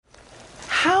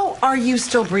are you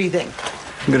still breathing?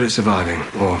 I'm good at surviving,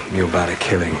 or you're bad at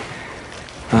killing.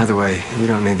 Either way, you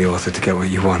don't need the author to get what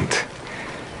you want.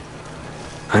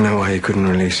 I know why you couldn't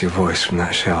release your voice from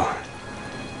that shell.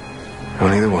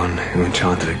 Only the one who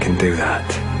enchanted it can do that.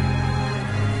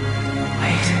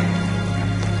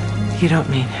 Wait. You don't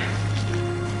mean...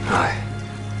 Aye.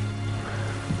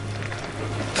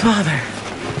 Father.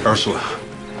 Ursula.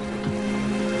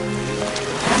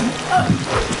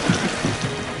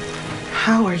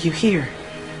 How are you here?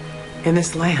 In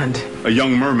this land? A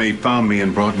young mermaid found me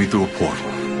and brought me through a portal.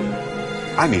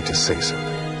 I need to say something.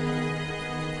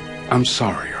 I'm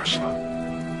sorry,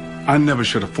 Ursula. I never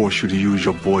should have forced you to use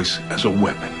your voice as a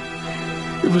weapon.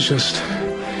 It was just,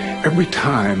 every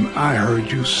time I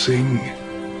heard you sing,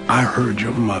 I heard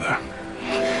your mother.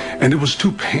 And it was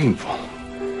too painful.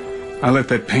 I let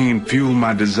that pain fuel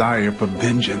my desire for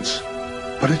vengeance,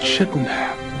 but it shouldn't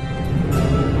have.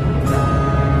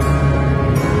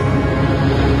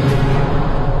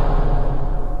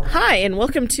 Hi, and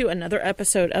welcome to another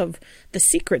episode of The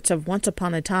Secrets of Once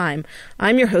Upon a Time.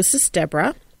 I'm your hostess,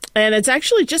 Deborah, and it's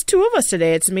actually just two of us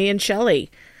today. It's me and Shelley.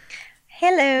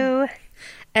 Hello.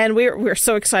 And we're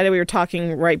so excited. We were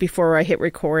talking right before I hit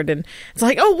record, and it's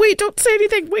like, oh, wait, don't say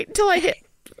anything. Wait until I hit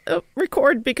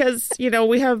record because, you know,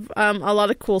 we have a lot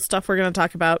of cool stuff we're going to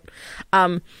talk about.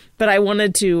 But I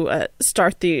wanted to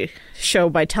start the show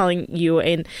by telling you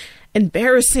an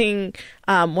embarrassing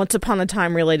Once Upon a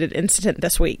Time related incident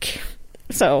this week.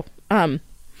 So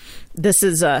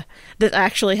this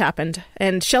actually happened,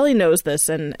 and Shelley knows this,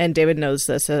 and David knows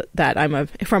this, that I'm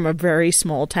from a very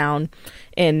small town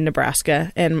in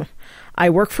Nebraska, and I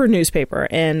work for a newspaper,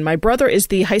 and my brother is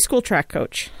the high school track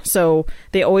coach. So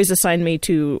they always assign me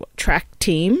to track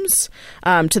teams,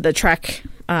 to the track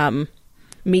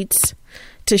meets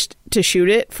to shoot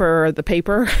it for the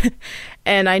paper.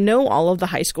 And I know all of the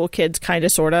high school kids, kind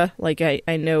of, sort of. Like, I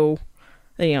know,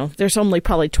 you know, there's only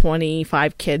probably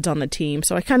 25 kids on the team,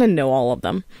 so I kind of know all of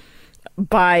them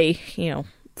by, you know,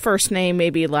 first name,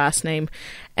 maybe last name,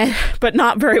 but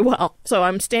not very well. So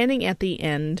I'm standing at the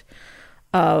end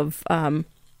of,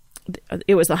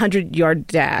 it was the 100-yard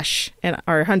dash,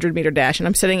 or 100-meter dash, and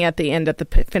I'm sitting at the end at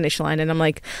the finish line, and I'm,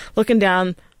 like, looking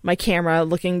down my camera,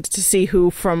 looking to see who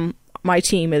from my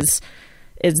team is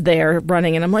there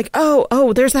running, and I'm like,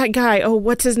 oh, there's that guy. Oh,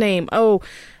 what's his name? Oh,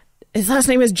 his last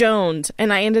name is Jones.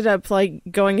 And I ended up, like,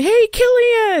 going, hey,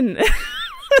 Killian!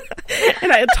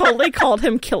 And I totally called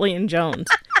him Killian Jones.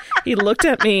 He looked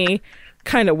at me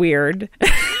kind of weird.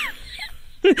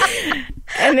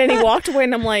 And then he walked away,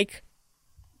 and I'm like,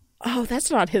 oh, that's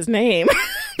not his name.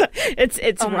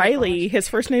 It's Riley. His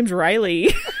first name's Riley.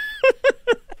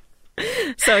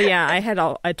 So yeah,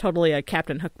 I totally a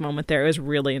Captain Hook moment there. It was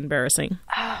really embarrassing.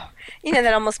 Oh, you know,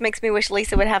 that almost makes me wish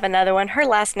Lisa would have another one. Her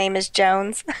last name is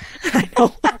Jones. I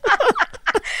know.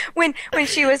 When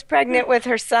she was pregnant with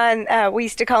her son, we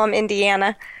used to call him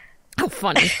Indiana. Oh,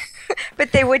 funny.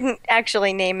 But they wouldn't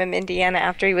actually name him Indiana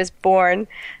after he was born.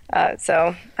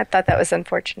 So I thought that was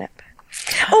unfortunate.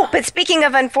 Oh, but speaking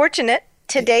of unfortunate,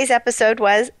 today's episode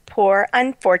was Poor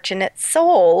Unfortunate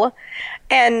Soul.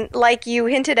 And like you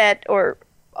hinted at, or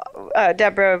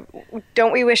Deborah,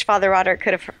 don't we wish Father Roderick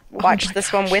could have watched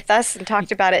this one with us and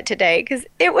talked about it today? Because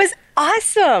it was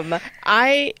awesome.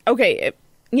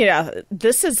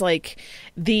 This is like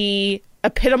the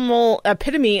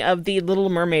epitome of the Little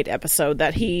Mermaid episode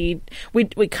that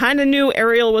we kind of knew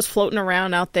Ariel was floating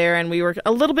around out there, and we were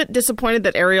a little bit disappointed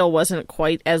that Ariel wasn't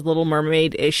quite as Little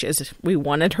Mermaid-ish as we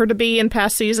wanted her to be in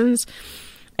past seasons.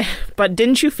 But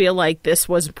didn't you feel like this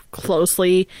was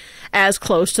as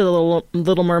close to the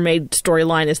Little Mermaid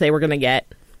storyline as they were going to get?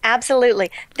 Absolutely.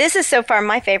 This is so far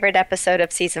my favorite episode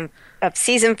of season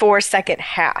 4, second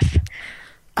half.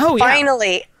 Oh, yeah.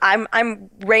 Finally,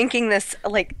 I'm ranking this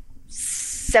like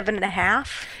 7.5.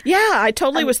 Yeah, I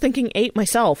totally was thinking 8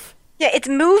 myself. Yeah, it's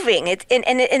moving. And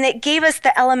it gave us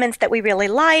the elements that we really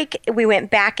like. We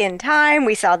went back in time.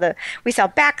 We saw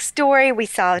backstory. We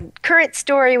saw current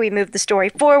story. We moved the story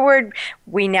forward.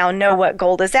 We now know what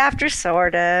Gold is after,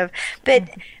 sort of. But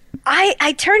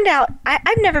I turned out I've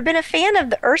never been a fan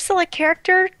of the Ursula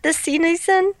character this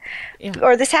season,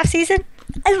 or this half season.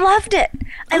 I loved it.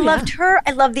 I loved her.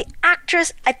 I loved the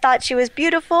actress. I thought she was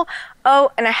beautiful. Oh,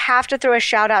 and I have to throw a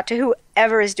shout out to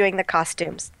whoever is doing the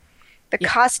costumes. The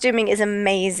costuming is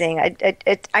amazing.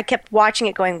 I kept watching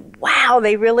it going, wow,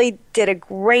 they really did a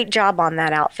great job on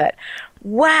that outfit.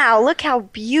 Wow, look how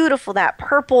beautiful that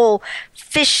purple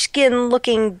fish skin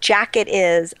looking jacket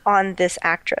is on this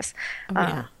actress.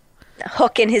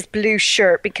 Hook in his blue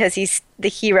shirt because he's the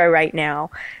hero right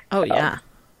now. Oh, yeah.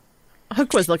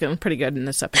 Hook was looking pretty good in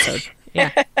this episode.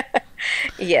 Yeah.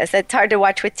 Yes, it's hard to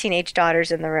watch with teenage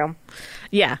daughters in the room.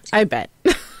 Yeah, I bet.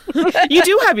 You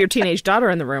do have your teenage daughter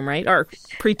in the room, right? Or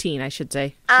preteen, I should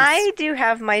say. I do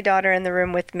have my daughter in the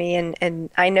room with me, and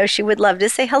I know she would love to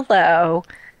say hello.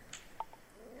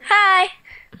 Hi.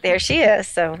 There she is.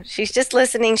 So she's just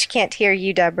listening. She can't hear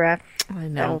you, Deborah. I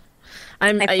know.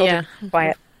 I told her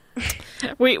quiet.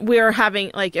 We are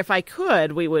having, like, if I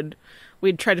could, we'd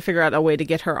try to figure out a way to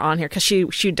get her on here because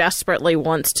she desperately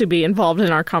wants to be involved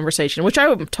in our conversation, which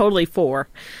I'm totally for,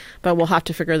 but we'll have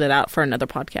to figure that out for another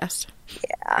podcast.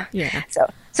 Yeah.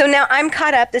 So now I'm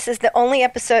caught up. This is the only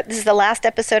episode. This is the last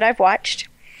episode I've watched.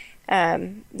 I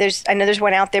know there's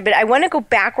one out there, but I want to go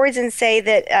backwards and say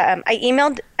that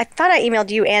I thought I emailed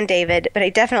you and David, but I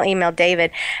definitely emailed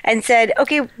David and said,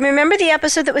 okay, remember the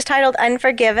episode that was titled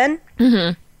Unforgiven?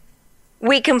 Mm-hmm.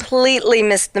 We completely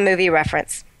missed the movie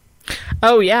reference.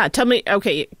 Oh, yeah. Tell me,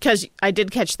 okay, because I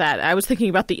did catch that. I was thinking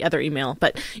about the other email,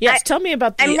 but yes, tell me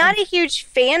about the... I'm not a huge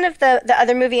fan of the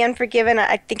other movie, Unforgiven.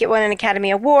 I think it won an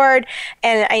Academy Award,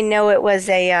 and I know it was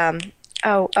a,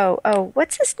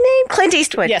 what's his name? Clint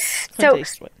Eastwood. Yes, Clint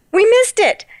Eastwood. We missed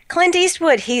it. Clint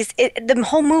Eastwood, the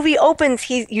whole movie opens,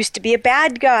 he used to be a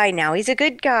bad guy, now he's a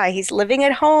good guy. He's living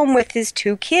at home with his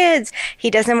 2 kids. He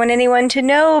doesn't want anyone to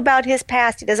know about his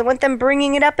past. He doesn't want them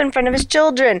bringing it up in front of his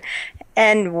children.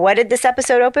 And what did this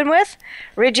episode open with?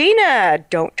 Regina,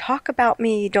 don't talk about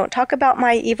me. Don't talk about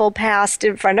my evil past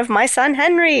in front of my son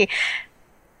Henry.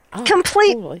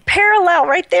 Complete parallel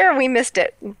right there. We missed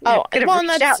it. Oh, well,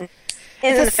 that's...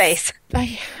 in the face.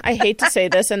 I hate to say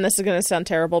this, and this is going to sound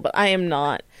terrible, but I am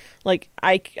not. Like,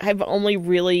 I've only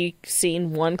really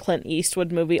seen one Clint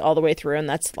Eastwood movie all the way through, and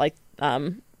that's like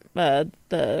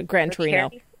the Gran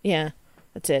Torino. Yeah,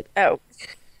 that's it. Oh.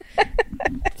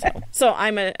 So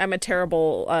I'm a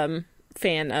terrible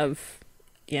fan of,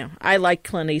 I like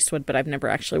Clint Eastwood, but I've never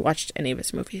actually watched any of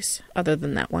his movies other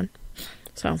than that one.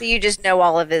 So you just know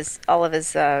all of his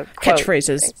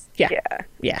catchphrases.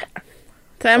 Yeah.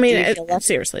 I mean,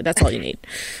 seriously, that's all you need.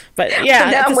 But yeah,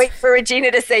 now I'm waiting for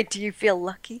Regina to say, "Do you feel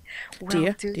lucky?"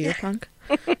 Well, do you, punk?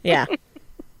 Yeah.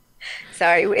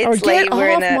 Sorry, it's late.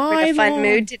 We're in a fun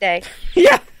mood today.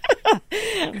 Yeah,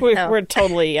 we're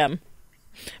totally.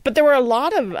 But there were a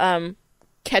lot of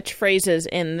catchphrases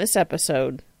in this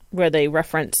episode where they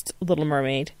referenced Little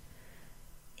Mermaid.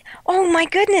 Oh my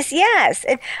goodness, yes.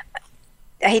 And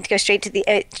I hate to go straight to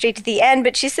the end,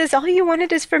 but she says, all you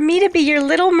wanted is for me to be your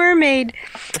little mermaid.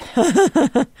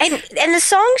 and the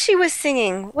song she was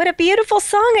singing, what a beautiful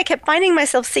song. I kept finding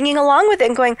myself singing along with it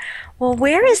and going, well,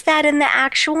 where is that in the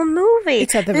actual movie?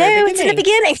 It's at the very beginning. It's in the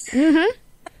beginning. Mm-hmm.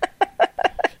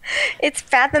 It's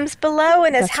Fathoms Below,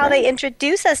 and it's how they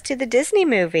introduce us to the Disney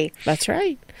movie. That's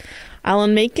right.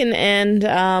 Alan Menken and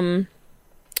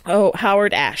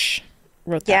Howard Ashe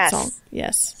wrote that song.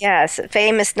 Yes,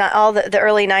 famous. Not all the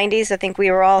early '90s. I think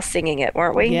we were all singing it,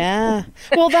 weren't we? Yeah.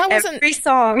 Well, that wasn't every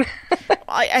song.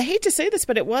 I hate to say this,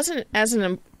 but it wasn't as an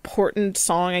important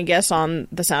song, I guess, on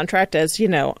the soundtrack as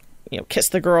 "Kiss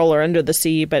the Girl" or "Under the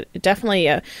Sea," but definitely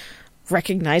a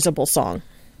recognizable song.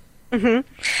 Mm-hmm.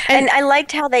 And I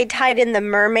liked how they tied in the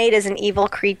mermaid as an evil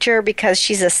creature because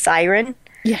she's a siren.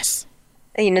 Yes.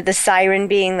 The siren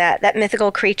being that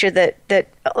mythical creature that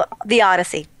the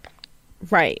Odyssey.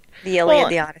 Right. The Iliad,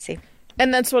 the Odyssey.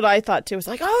 And that's what I thought too. It was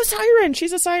like, oh, siren,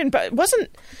 she's a siren. But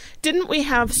didn't we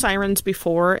have sirens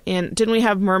before? And didn't we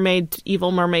have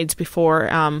evil mermaids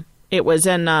before? It was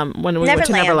in when we went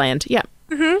to Neverland. Yeah.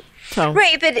 Mm-hmm. So.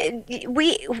 Right, but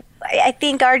I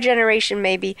think our generation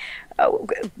maybe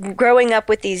growing up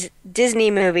with these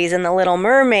Disney movies and The Little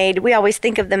Mermaid, we always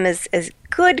think of them as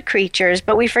good creatures,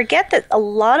 but we forget that a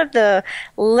lot of the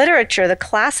literature, the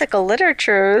classical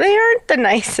literature, they aren't the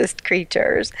nicest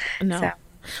creatures. No. So.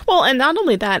 Well, and not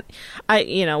only that,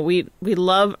 we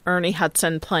love Ernie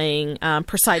Hudson playing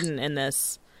Poseidon in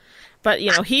this, but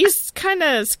he's kind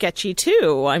of sketchy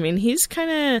too. I mean, he's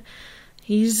King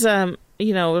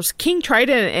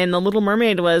Triton in The Little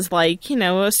Mermaid was like,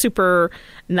 a super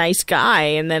nice guy.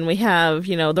 And then we have,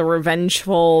 the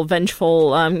vengeful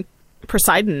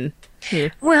Poseidon. Yeah.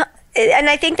 Well, and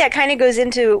I think that kind of goes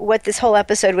into what this whole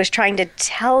episode was trying to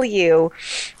tell you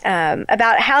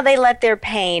about how they let their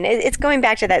pain. It's going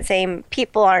back to that same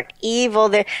people aren't evil.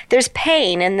 There's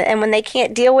pain. And when they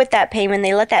can't deal with that pain, when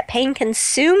they let that pain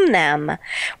consume them,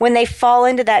 when they fall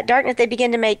into that darkness, they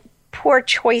begin to make poor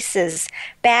choices,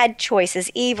 bad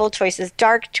choices, evil choices,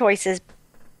 dark choices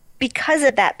because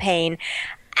of that pain.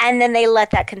 And then they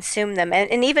let that consume them.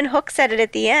 And even Hook said it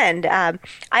at the end.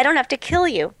 I don't have to kill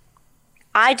you.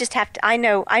 I just have to, I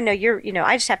know you're,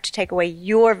 I just have to take away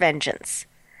your vengeance.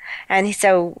 And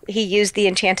so he used the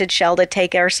enchanted shell to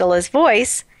take Ursula's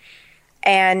voice.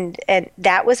 and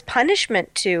that was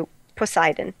punishment to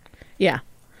Poseidon. Yeah.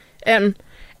 And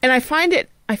I found it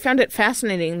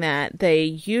fascinating that they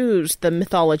used the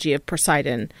mythology of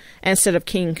Poseidon instead of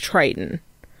King Triton.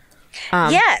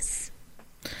 Yes.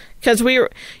 Because we were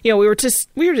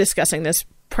discussing this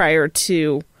prior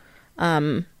to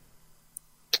our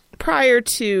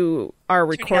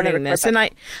recording this, and I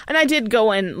did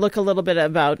go and look a little bit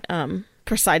about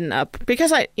Poseidon up,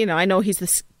 because I know he's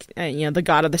the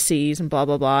god of the seas and blah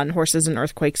blah blah, and horses and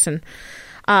earthquakes, and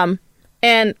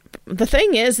the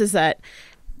thing is that,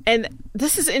 and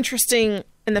this is interesting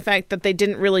in the fact that they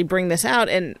didn't really bring this out,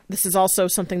 and this is also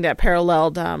something that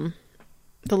paralleled The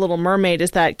Little Mermaid, is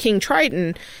that King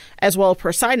Triton, as well as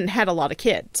Poseidon, had a lot of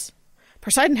kids.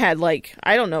 Poseidon had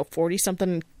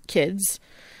 40-something kids,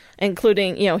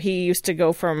 including, he used to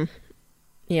go from,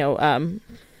 I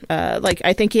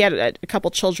think he had a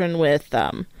couple children with,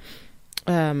 the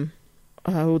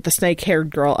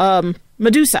snake-haired girl,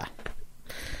 Medusa.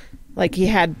 He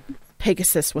had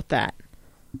Pegasus with that.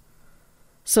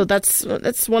 So that's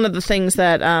one of the things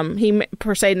that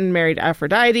Poseidon married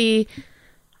Aphrodite.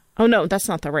 Oh no, that's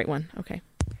not the right one. Okay,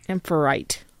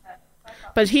 Amphitrite.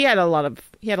 But he had a lot of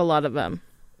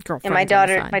girlfriends. And my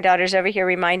daughter's over here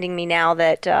reminding me now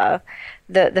that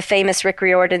the famous Rick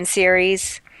Riordan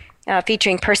series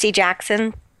featuring Percy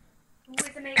Jackson,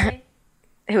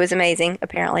 who was amazing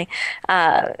apparently.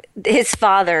 His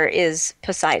father is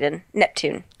Poseidon,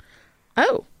 Neptune.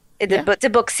 Oh. It's a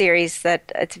book series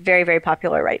that it's very, very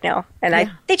popular right now.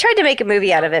 And they tried to make a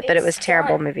movie out of it, but it was a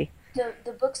terrible movie. The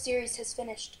book series has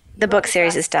finished. The book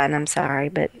series is done, I'm sorry,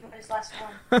 but His last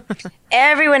one.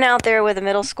 everyone out there with a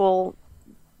middle school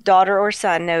daughter or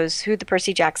son knows who the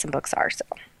Percy Jackson books are. So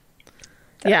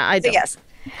yeah, I do. So yes.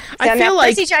 I So feel now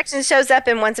like Percy Jackson shows up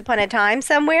in Once Upon a Time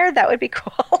somewhere. That would be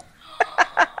cool. Oh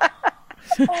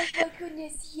my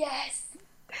goodness, yes.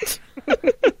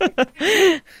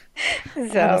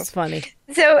 That's funny.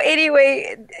 So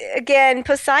anyway, again,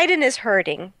 Poseidon is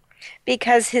hurting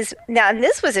because and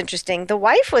this was interesting. The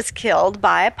wife was killed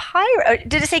by a pirate.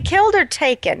 Did it say killed or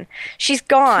taken? She's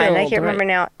gone. I can't remember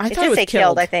now. I thought did it was say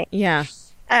killed, I think. Yeah.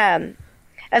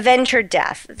 Avenge her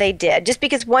death. They did. Just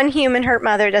because one human hurt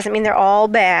mother doesn't mean they're all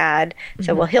bad.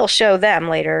 So he'll show them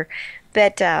later.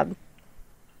 But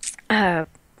when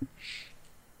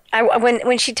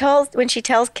she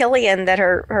tells Killian that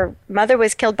her mother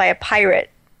was killed by a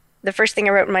pirate, the first thing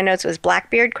I wrote in my notes was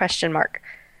Blackbeard ?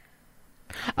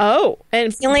 Oh, and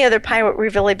It's the only other pirate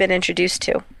we've really been introduced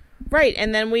to. right,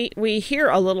 and then we hear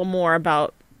a little more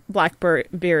about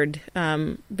Blackbeard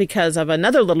because of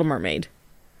another Little Mermaid.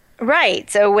 Right.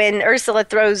 So when Ursula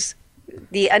throws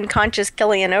the unconscious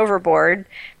Killian overboard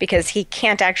because he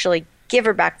can't actually give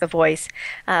her back the voice,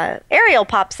 Ariel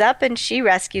pops up and she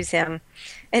rescues him.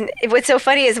 And what's so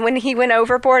funny is when he went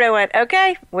overboard, I went,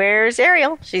 okay, where's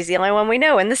Ariel? She's the only one we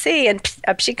know in the sea. And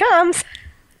up she comes.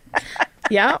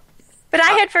 Yeah. But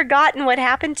I had forgotten what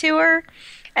happened to her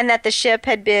and that the ship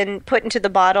had been put into the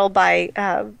bottle by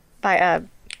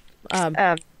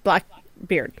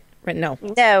Blackbeard. Right? No.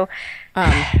 No.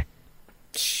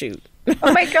 Shoot.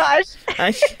 Oh my gosh.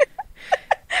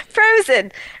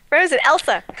 Frozen.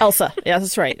 Elsa. Yeah,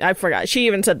 that's right. I forgot. She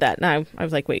even said that. And I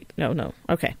was like, wait, no.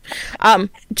 Okay.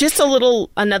 Just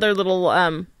another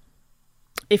little,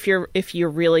 if you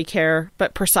really care,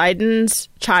 but Poseidon's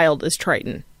child is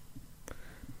Triton.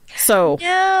 So.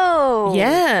 No.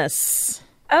 Yes.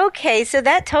 Okay, so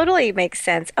that totally makes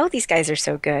sense. Oh, these guys are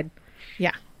so good.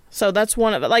 Yeah. So that's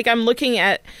one of it. I'm looking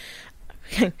at,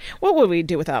 what would we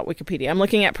do without Wikipedia? I'm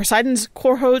looking at Poseidon's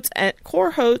cohorts.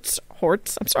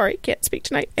 I'm sorry, can't speak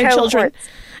tonight. And Cohorts. children.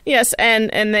 Yes,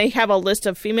 and they have a list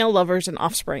of female lovers and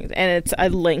offspring, and it's a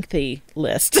lengthy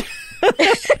list.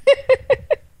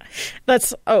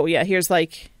 Here's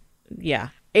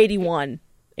 81,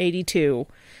 82.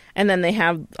 And then they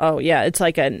have, it's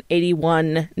like an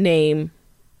 81 name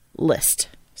list.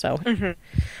 So,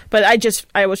 but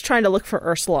I was trying to look for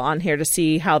Ursula on here to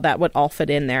see how that would all fit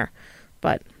in there.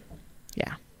 But,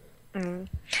 yeah.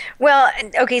 Well,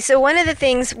 okay, so one of the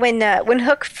things when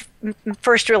Hook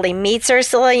first really meets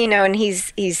Ursula, and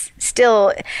he's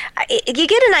still, you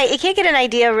can't get an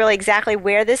idea really exactly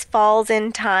where this falls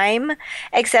in time,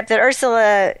 except that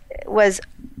Ursula was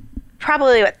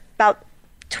probably about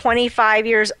 25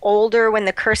 years older when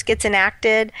the curse gets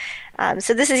enacted.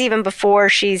 So this is even before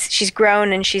she's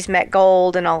grown and she's met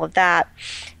Gold and all of that.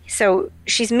 So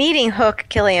she's meeting Hook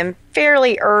Killian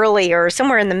fairly early, or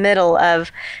somewhere in the middle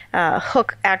of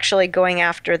Hook actually going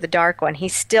after the Dark One.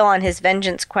 He's still on his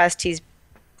vengeance quest. He's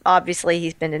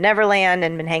been to Neverland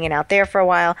and been hanging out there for a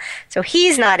while. So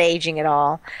he's not aging at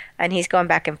all, and he's going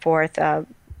back and forth.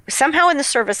 somehow in the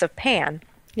service of Pan.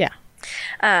 Yeah.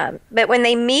 But when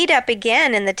they meet up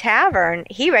again in the tavern,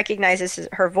 he recognizes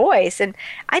her voice, and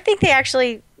I think they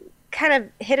actually kind of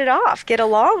hit it off, get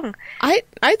along. I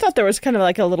thought there was kind of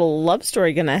like a little love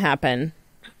story going to happen.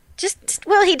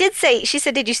 Well, he did say, she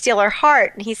said, did you steal her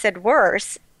heart? And he said,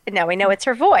 worse. And now we know it's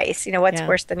her voice. You know, what's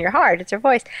worse than your heart? It's her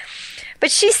voice.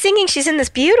 But she's singing, she's in this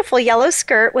beautiful yellow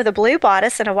skirt with a blue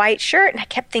bodice and a white shirt. And I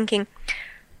kept thinking,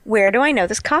 where do I know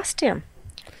this costume?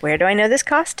 Where do I know this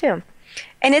costume?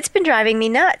 And it's been driving me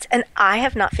nuts, and I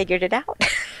have not figured it out.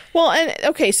 Well, and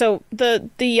okay, so the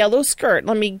yellow skirt,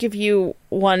 let me give you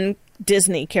one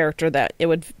Disney character that it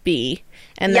would be.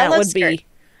 And Yellow that would skirt. be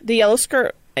the yellow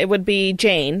skirt, it would be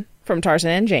Jane from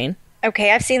Tarzan and Jane.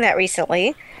 Okay, I've seen that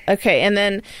recently. Okay, and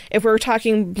then if we're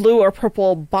talking blue or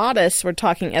purple bodice, we're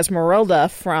talking Esmeralda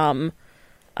from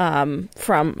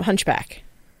Hunchback.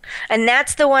 And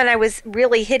that's the one I was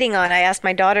really hitting on. I asked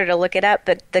my daughter to look it up,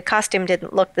 but the costume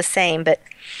didn't look the same. But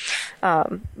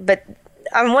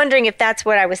I'm wondering if that's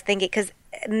what I was thinking, because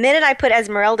the minute I put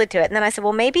Esmeralda to it, and then I said,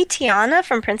 well, maybe Tiana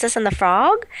from Princess and the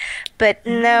Frog. But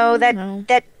no,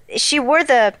 that she wore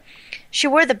the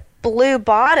blue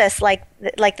bodice like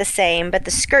the same, but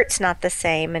the skirt's not the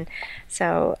same. And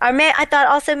so I thought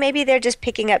also maybe they're just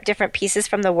picking up different pieces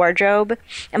from the wardrobe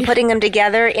and putting them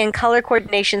together in color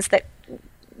coordinations that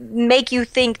make you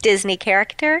think Disney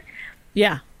character.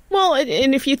 Yeah. Well,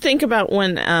 and if you think about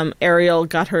when Ariel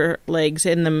got her legs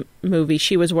in the movie,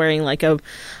 she was wearing like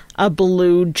a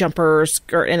blue jumper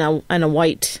skirt and a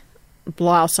white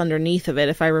blouse underneath of it,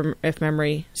 if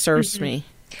memory serves me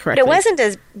correctly. But it wasn't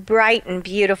as bright and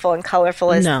beautiful and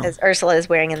colorful as Ursula is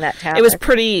wearing in that tavern. It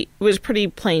was pretty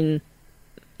plain.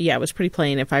 Yeah, it was pretty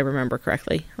plain, if I remember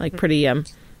correctly. Like pretty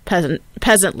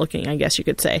peasant looking, I guess you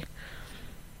could say.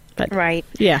 But, right.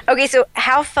 Yeah. Okay, so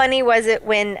how funny was it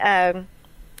when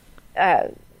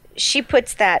she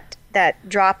puts that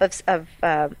drop of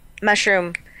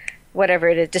mushroom, whatever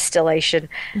it is, distillation,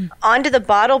 onto the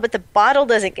bottle, but the bottle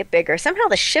doesn't get bigger. Somehow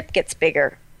the ship gets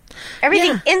bigger.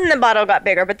 Everything in the bottle got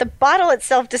bigger, but the bottle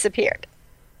itself disappeared.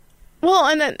 Well,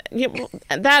 and then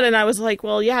that, and I was like,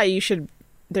 well, yeah,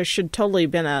 there should totally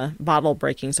been a bottle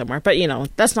breaking somewhere. But,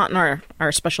 that's not in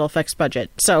our special effects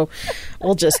budget. So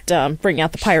we'll just bring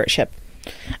out the pirate ship.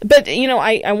 But,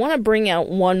 I want to bring out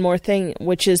one more thing,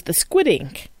 which is the squid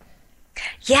ink.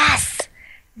 Yes.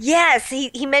 Yes.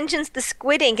 He mentions the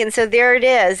squid ink. And so there it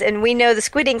is. And we know the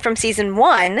squid ink from season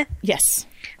 1. Yes.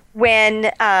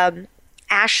 When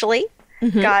Ashley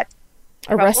got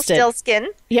arrested Rumpelstiltskin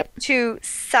to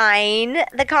sign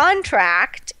the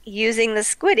contract using the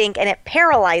squid ink, and it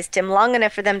paralyzed him long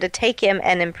enough for them to take him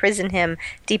and imprison him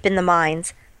deep in the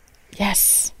mines.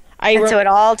 Yes. So it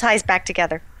all ties back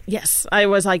together. Yes. I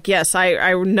was like, yes,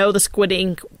 I know the squid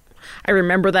ink. I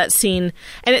remember that scene.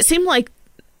 And it seemed like,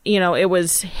 it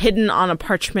was hidden on a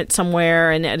parchment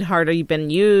somewhere and it had hardly been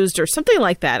used or something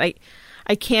like that.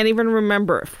 I can't even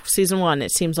remember season 1.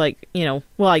 It seems like,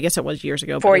 well, I guess it was years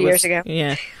ago. 4 years ago.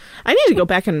 Yeah. I need to go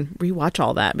back and rewatch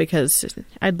all that because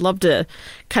I'd love to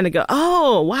kind of go,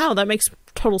 oh, wow, that makes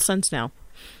total sense now.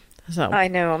 So I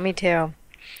know, me too.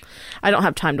 I don't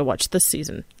have time to watch this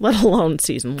season, let alone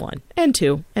season 1 and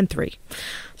 2 and 3.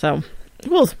 So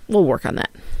we'll work on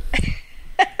that.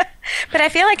 But I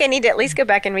feel like I need to at least go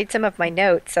back and read some of my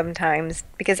notes sometimes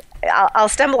because I'll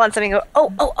stumble on something and go,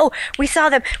 oh, we saw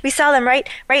them,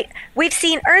 right? We've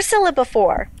seen Ursula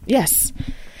before. Yes.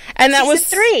 And that was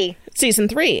 3. Season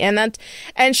 3.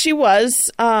 And she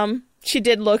was, she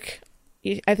did look,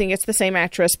 I think it's the same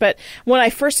actress, but when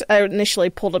I initially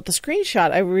pulled up the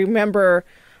screenshot, I remember,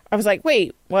 I was like,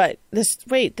 wait, what? This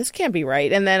can't be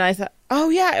right. And then I thought, oh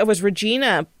yeah, it was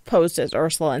Regina posed as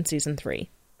Ursula in season 3.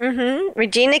 Mm-hmm.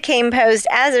 Regina came posed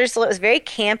as Ursula. It was very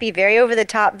campy, very over the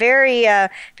top, very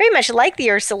much like the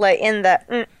Ursula in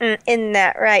the in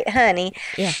that right, honey.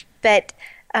 Yeah. But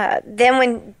then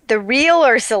when the real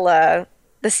Ursula,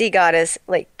 the sea goddess,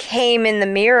 came in the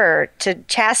mirror to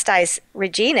chastise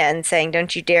Regina and saying,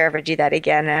 "Don't you dare ever do that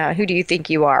again. Who do you think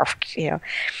you are?"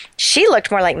 She looked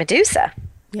more like Medusa.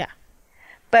 Yeah.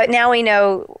 But now we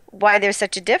know why there's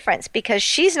such a difference because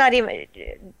she's not even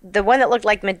the one that looked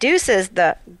like Medusa is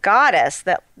the goddess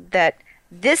that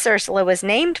this Ursula was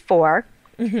named for,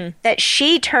 that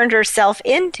she turned herself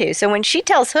into. So when she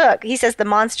tells Hook, he says, "The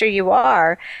monster you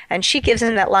are," and she gives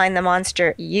him that line, "The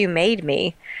monster you made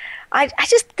me." I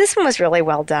just, this one was really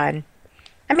well done.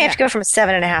 I may have to go from a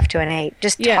 7.5 to an 8,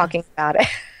 just talking about it.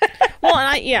 Well, and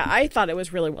I thought it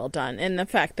was really well done. And the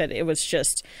fact that it was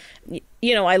just,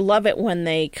 I love it when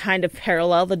they kind of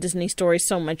parallel the Disney story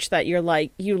so much that you're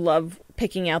like, you love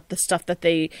picking out the stuff that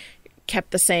they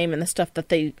kept the same and the stuff that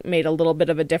they made a little bit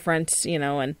of a difference, you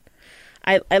know, and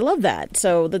I love that.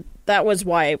 So that was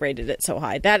why I rated it so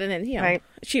high. That and then, you know, Right.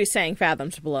 she was saying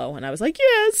Fathoms Below, and I was like,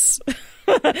 yes.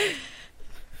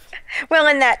 Well,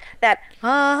 and that Yep.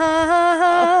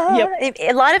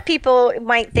 a lot of people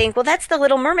might think, well, that's the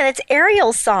Little Mermaid. That's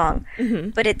Ariel's song,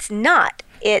 but it's not.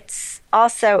 It's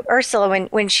also Ursula.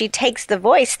 When she takes the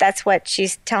voice, that's what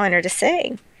she's telling her to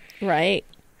sing. Right.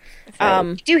 So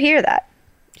you do hear that?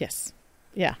 Yes.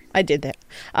 Yeah, I did that.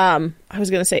 I was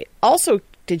going to say, also,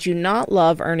 did you not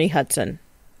love Ernie Hudson?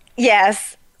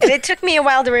 Yes. And it took me a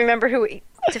while to remember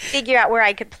to figure out where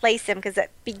I could place him, because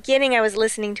at the beginning I was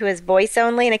listening to his voice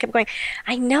only, and I kept going,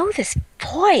 I know this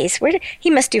voice. He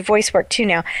must do voice work too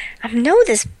now. I know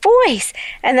this voice.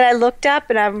 And then I looked up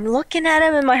and I'm looking at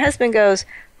him, and my husband goes,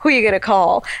 who are you going to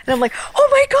call? And I'm like, oh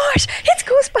my gosh, it's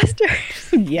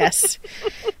Ghostbusters. Yes.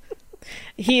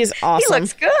 He is awesome. He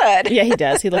looks good. Yeah, he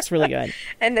does. He looks really good.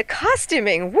 And the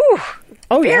costuming, woo.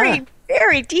 Oh, very, yeah.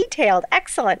 very detailed.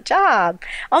 Excellent job.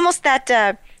 Almost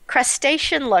that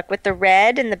crustacean look with the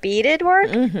red and the beaded work.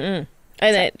 And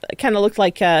it kind of looked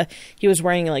like he was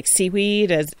wearing like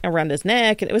seaweed around his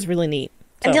neck, and it was really neat.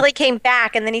 So, Until he came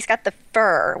back, and then he's got the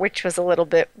fur, which was a little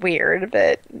bit weird,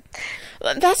 but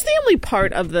that's the only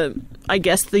part of the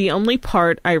only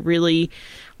part I really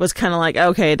was kind of like,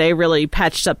 okay, they really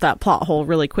patched up that plot hole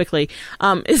really quickly,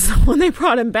 is when they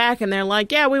brought him back and they're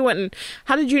like, yeah, we went and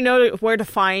how did you know where to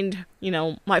find, you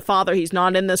know, my father? He's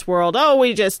not in this world. Oh,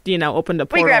 we just, you know, opened a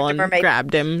portal and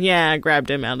grabbed him. Yeah, grabbed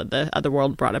him out of the other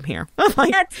world, brought him here. I'm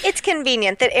like, it's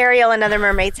convenient that Ariel and other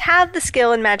mermaids have the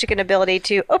skill and magic and ability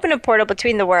to open a portal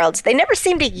between the worlds. They never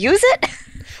seem to use it.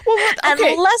 well,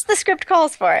 okay. Unless the script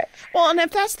calls for it. Well, and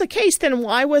if that's the case, then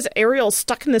why was Ariel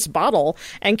stuck in this bottle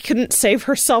and couldn't save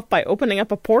herself by opening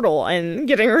up a portal and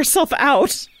getting herself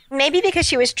out? Maybe because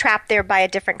she was trapped there by a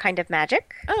different kind of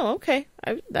magic. Oh, okay.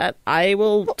 I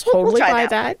will totally buy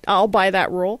that. I'll buy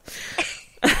that rule.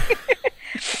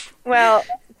 Well,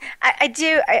 I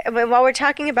do. While we're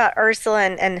talking about Ursula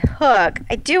and Hook,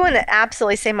 I do want to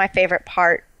absolutely say my favorite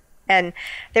part. And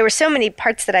there were so many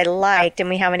parts that I liked, and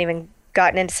we haven't even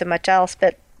gotten into so much else,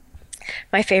 but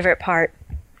my favorite part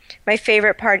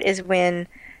is when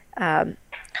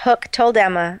Hook told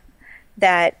Emma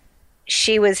that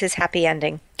she was his happy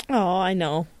ending. Oh, I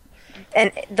know.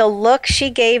 And the look she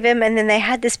gave him, and then they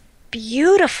had this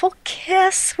beautiful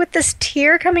kiss with this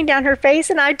tear coming down her face,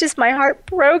 and my heart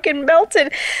broke and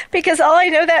melted, because all I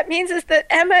know that means is that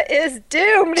Emma is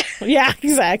doomed. Yeah,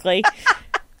 exactly.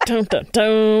 Dun, dun,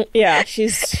 dun. Yeah,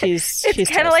 she's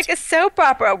It's kind of like a soap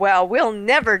opera. Well, we'll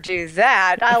never do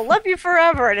that. I'll love you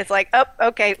forever. And it's like, oh,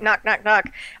 okay, knock, knock,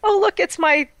 knock. Oh, look, it's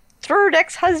my third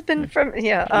ex-husband from,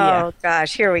 yeah. Oh,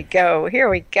 gosh, here we go.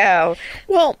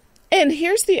 Well, and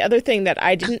here's the other thing that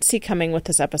I didn't see coming with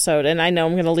this episode, and I know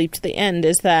I'm going to leap to the end,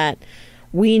 is that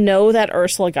we know that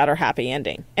Ursula got her happy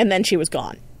ending, and then she was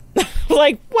gone.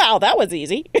 Like, wow, that was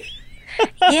easy.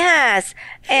 Yes.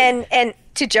 And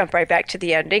to jump right back to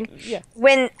the ending, yeah.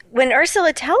 When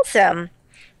Ursula tells him,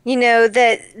 you know,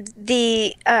 that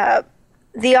the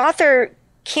author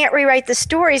can't rewrite the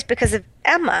stories because of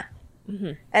Emma,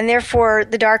 and therefore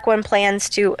the Dark One plans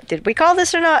to, did we call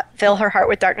this or not, fill her heart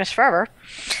with darkness forever.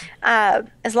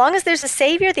 As long as there's a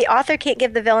savior, the author can't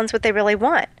give the villains what they really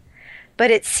want. But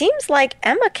it seems like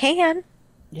Emma can.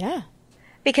 Yeah.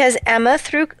 Because Emma,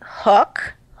 through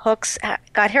Hook's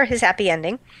got her his happy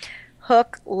ending.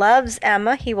 Hook loves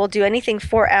Emma. He will do anything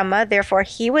for Emma. Therefore,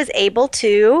 he was able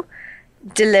to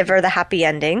deliver the happy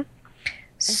ending.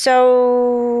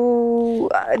 So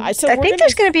I think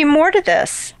there's going to be more to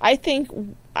this. I think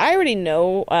I already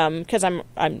know, because I'm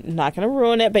not going to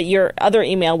ruin it, but your other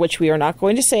email, which we are not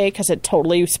going to say because it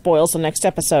totally spoils the next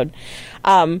episode.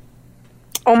 Oh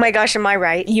my gosh, am I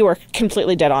right? You are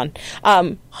completely dead on.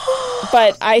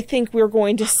 But I think we're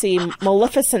going to see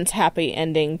Maleficent's happy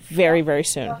ending very, very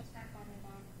soon.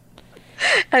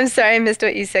 I'm sorry I missed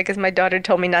what you said, because my daughter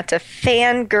told me not to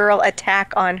fangirl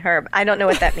attack on her. I don't know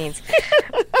what that means.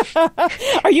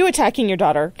 Are you attacking your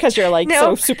daughter because you're like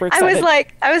so super excited?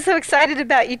 I was so excited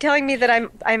about you telling me that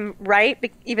I'm right,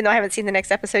 even though I haven't seen the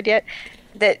next episode yet,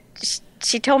 that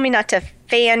she told me not to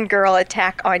fangirl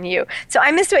attack on you. So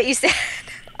I missed what you said.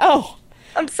 Oh.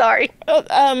 I'm sorry.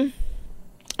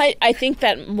 I think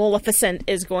that Maleficent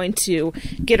is going to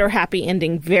get her happy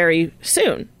ending very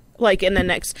soon. Like in the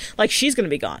next, like she's going to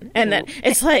be gone. And then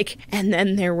it's like, and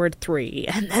then there were 3,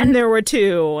 and then there were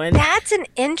 2. And that's an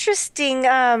interesting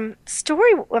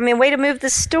story. I mean, way to move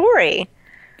the story.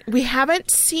 We've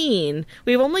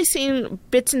only seen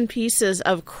bits and pieces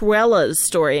of Cruella's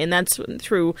story, and that's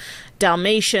through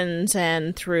Dalmatians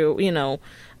and through,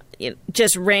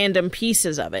 just random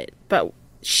pieces of it. But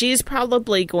she's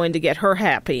probably going to get her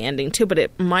happy ending too, but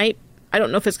it might, I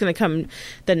don't know if it's going to come,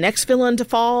 the next villain to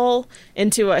fall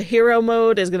into a hero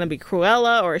mode is going to be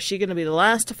Cruella, or is she going to be the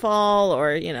last to fall,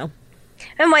 or,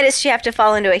 And why does she have to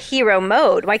fall into a hero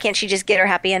mode? Why can't she just get her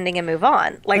happy ending and move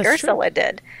on, like That's Ursula true.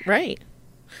 did? Right.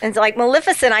 And so, like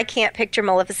Maleficent, I can't picture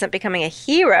Maleficent becoming a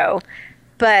hero,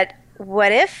 but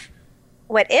what if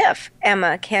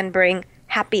Emma can bring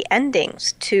happy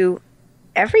endings to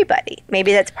everybody?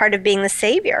 Maybe that's part of being the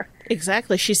savior.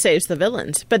 Exactly. She saves the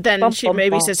villains, but then Bum, she bum,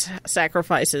 maybe bum.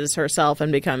 sacrifices herself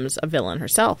and becomes a villain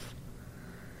herself.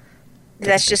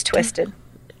 That's just twisted.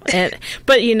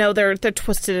 But they're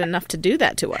twisted enough to do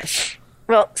that to us.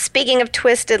 Well, speaking of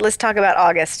twisted, let's talk about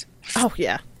August. Oh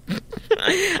yeah.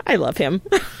 I love him.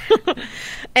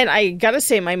 And I gotta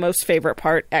say, my most favorite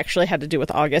part actually had to do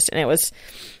with August, and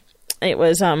it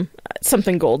was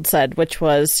something Gold said, which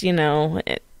was,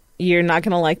 you're not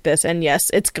gonna like this, and yes,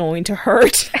 it's going to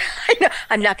hurt. I know.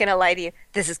 I'm not going to lie to you.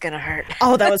 This is going to hurt.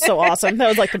 Oh, that was so awesome. That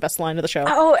was like the best line of the show.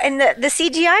 Oh, and the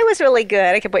CGI was really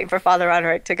good. I kept waiting for Father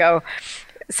Roderick to go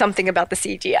something about the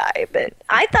CGI, but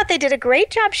I thought they did a great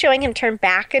job showing him turn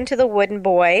back into the wooden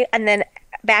boy and then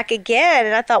back again.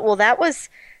 And I thought, well, that was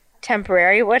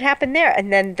temporary. What happened there?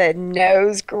 And then the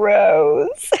nose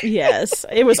grows. Yes,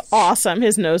 it was awesome.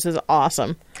 His nose is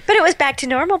awesome. But it was back to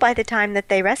normal by the time that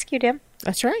they rescued him.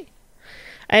 That's right.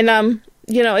 And,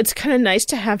 it's kind of nice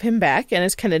to have him back, and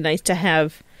it's kind of nice to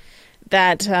have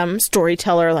that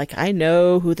storyteller, like, I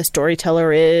know who the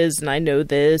storyteller is, and I know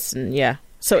this, and yeah.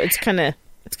 So it's kind of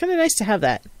nice to have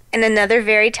that. And another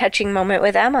very touching moment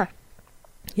with Emma.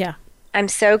 Yeah. I'm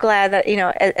so glad that,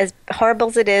 as horrible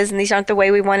as it is, and these aren't the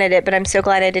way we wanted it, but I'm so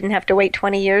glad I didn't have to wait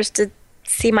 20 years to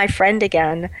see my friend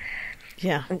again.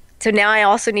 Yeah. So now I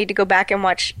also need to go back and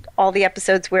watch all the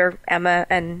episodes where Emma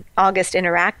and August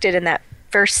interacted in that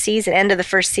first season, end of the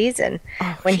first season,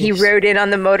 when he rode in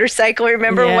on the motorcycle.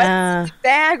 Remember, Yeah. what's in the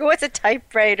bag? What's a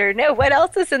typewriter? No, what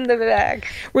else is in the bag?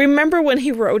 Remember when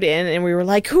he rode in and we were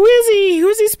like, who is he?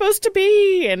 Who's he supposed to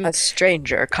be? And A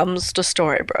stranger comes to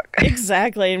Storybrooke.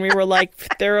 exactly. And we were like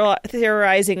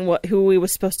theorizing who he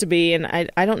was supposed to be. And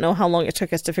I don't know how long it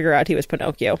took us to figure out he was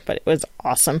Pinocchio, but it was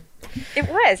awesome. It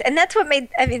was, and that's what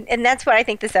and that's what I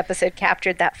think this episode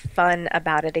captured, that fun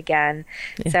about it again.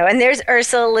 Yeah. So, and there's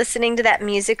Ursula listening to that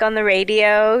music on the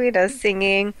radio,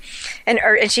 singing, and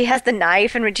she has the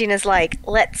knife, and Regina's like,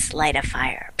 "Let's light a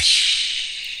fire."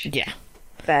 Psh. Yeah,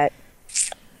 but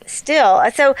still,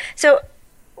 so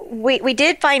we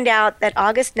did find out that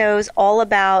August knows all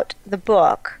about the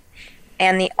book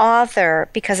and the author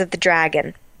because of the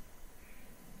dragon.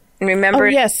 And remember,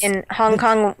 in Hong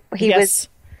Kong, he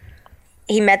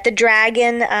met the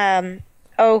dragon.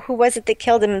 Who was it that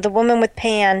killed him? The woman with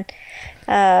Pan.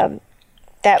 That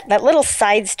little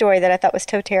side story that I thought was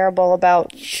so terrible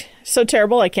about. So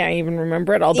terrible, I can't even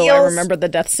remember it, although I remember the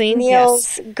death scene.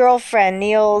 Neil's girlfriend,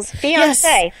 Neil's fiancé.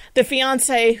 Yes, the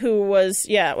fiancé who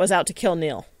was out to kill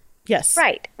Neil. Yes.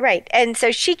 Right. And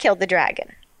so she killed the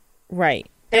dragon. Right.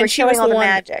 They were she was all the one,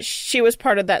 magic. She was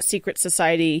part of that secret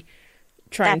society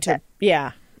trying That's to... it.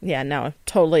 Yeah, no,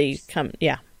 totally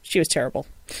she was terrible.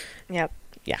 Yep.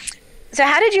 Yeah. So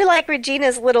how did you like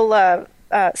Regina's little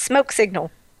smoke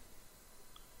signal?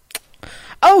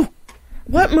 Oh,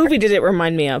 what movie did it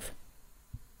remind me of?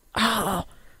 Oh,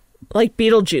 like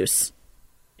Beetlejuice.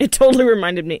 It totally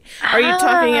reminded me. Are you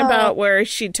talking about where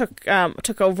she took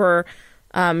over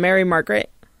Mary Margaret?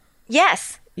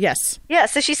 Yes. Yes. Yeah,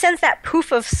 so she sends that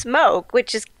poof of smoke,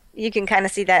 which is, you can kind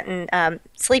of see that in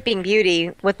Sleeping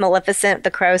Beauty with Maleficent.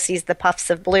 The crow sees the puffs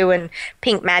of blue and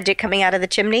pink magic coming out of the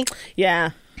chimney.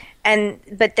 Yeah.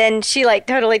 But then she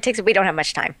totally takes it. We don't have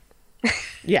much time.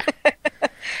 Yeah.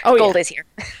 Oh, Gold is here.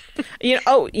 You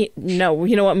know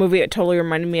what movie it totally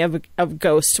reminded me of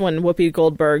Ghost, when Whoopi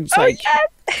Goldberg's playing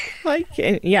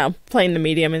the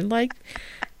medium, and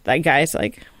that guy's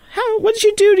like, what did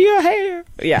you do to your hair?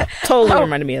 Yeah, totally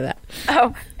reminded me of that.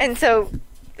 Oh, and so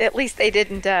at least they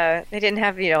didn't have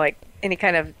any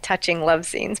kind of touching love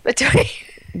scenes between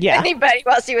anybody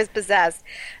while she was possessed.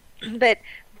 But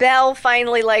Belle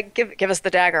finally give us the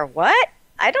dagger. What?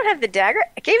 I don't have the dagger.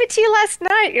 I gave it to you last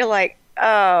night. You're like,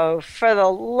 oh, for the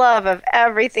love of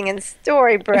everything in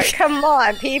Storybrooke, come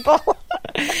on, people.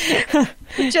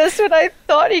 Just when I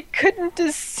thought he couldn't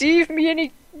deceive me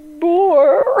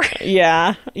anymore.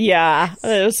 Yeah.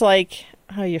 It was like,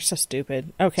 oh, you're so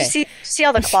stupid. Okay. See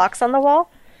all the clocks on the wall?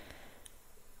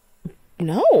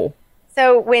 No.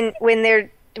 So when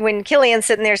Killian's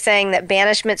sitting there saying that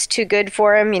banishment's too good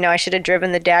for him, I should have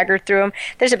driven the dagger through him,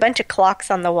 there's a bunch of clocks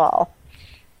on the wall.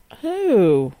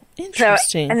 Oh,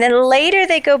 Interesting. And then later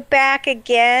they go back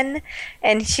again,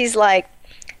 and she's like,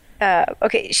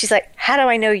 okay, she's like, how do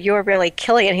I know you're really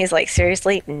Killian? He's like,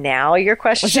 seriously? Now you're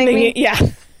questioning me? Yeah.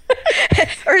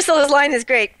 Ursula's line is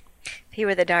great. If he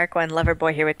were the Dark One,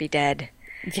 Loverboy here would be dead.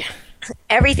 Yeah.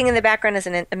 Everything in the background is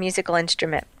a musical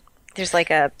instrument. There's like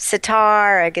a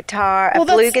sitar, a guitar, Well, a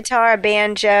blue that's- guitar, a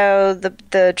banjo,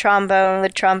 the trombone, the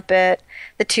trumpet,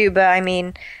 the tuba. I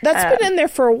mean, That's been in there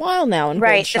for a while now in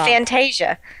right, Gold the Shop.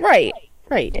 Fantasia. Right.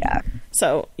 Yeah.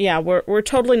 So, yeah, we're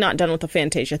totally not done with the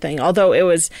Fantasia thing, although it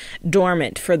was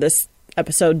dormant for this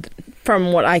episode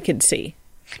from what I could see.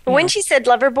 But when she said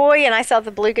Loverboy and I saw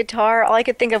the blue guitar, all I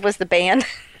could think of was the band,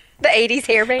 the 80s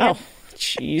hair band. Oh,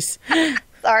 jeez.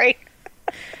 Sorry.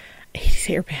 80s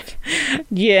hairband.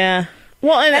 Yeah.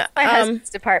 Well, and That's my husband's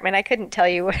department. I couldn't tell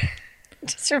you.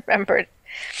 Just remembered.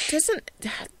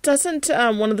 doesn't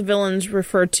one of the villains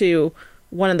refer to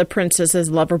one of the princes as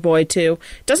Loverboy too?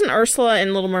 Doesn't Ursula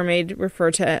in Little Mermaid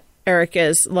refer to Eric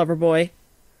as Loverboy?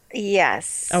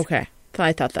 Yes. Okay.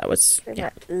 I thought that was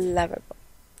Loverboy.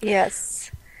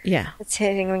 Yes. yeah. It's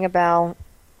hitting a bell.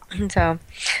 So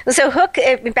Hook,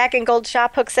 back in Gold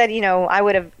Shop, Hook said,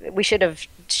 we should have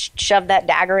shoved that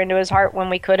dagger into his heart when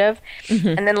we could have. Mm-hmm.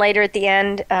 And then later at the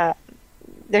end,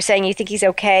 they're saying, you think he's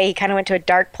okay? He kind of went to a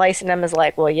dark place, and Emma's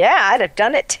like, well, yeah, I'd have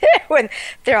done it too. And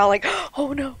they're all like,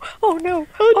 oh no, oh no.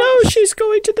 Oh no, she's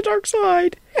going to the dark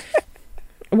side.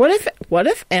 What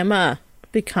if Emma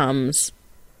becomes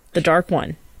the Dark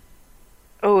One?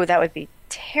 Oh, that would be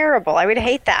terrible. I would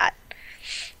hate that.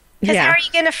 Because Yeah. how are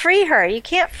you going to free her? You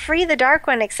can't free the Dark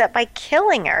One except by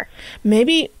killing her.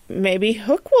 Maybe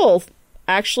Hook will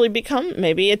actually become.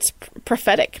 Maybe it's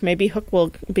prophetic. Maybe Hook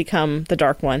will become the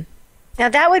Dark One. Now,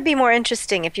 that would be more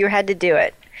interesting if you had to do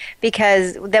it.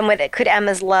 Because then could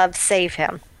Emma's love save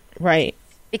him? Right.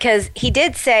 Because he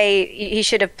did say he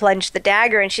should have plunged the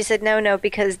dagger, and she said, no,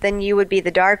 because then you would be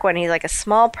the Dark One. He's like, a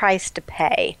small price to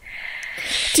pay.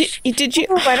 Did you?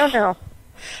 Ooh, I don't know.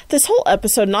 This whole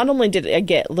episode, not only did I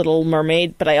get Little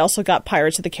Mermaid, but I also got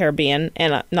Pirates of the Caribbean,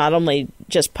 and not only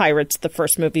just Pirates, the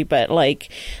first movie, but like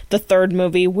the third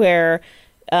movie where,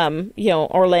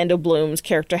 Orlando Bloom's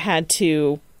character had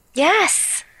to,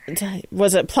 Yes.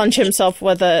 was it plunge himself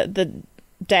with the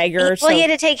dagger? Well, he had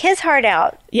to take his heart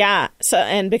out. Yeah, so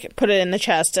and put it in the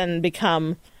chest and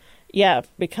become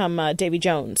Davy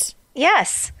Jones.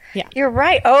 Yes. Yeah. You're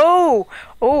right. Oh,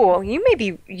 you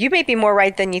may be more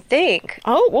right than you think.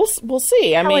 Oh, we'll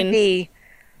see. I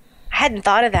hadn't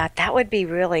thought of that. That would be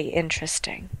really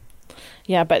interesting.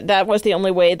 Yeah, but that was the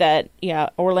only way that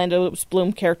Orlando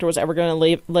Bloom character was ever going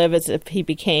to live, as if he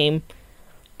became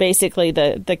basically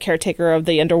the caretaker of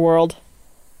the underworld.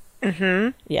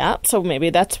 Mm-hmm. Yeah, so maybe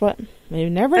that's what. Maybe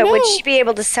never know. But would she be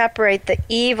able to separate the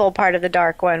evil part of the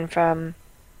Dark One from?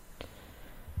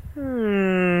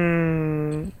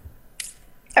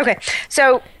 Okay,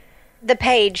 so the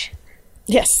page.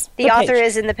 Yes, The author page.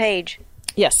 is in the page.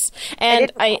 Yes, and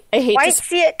I hate quite to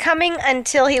see it coming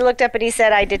until he looked up and he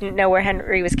said, I didn't know where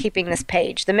Henry was keeping this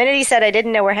page. The minute he said, I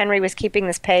didn't know where Henry was keeping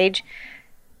this page,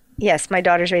 yes, my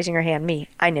daughter's raising her hand. Me,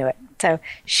 I knew it. So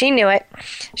she knew it.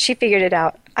 She figured it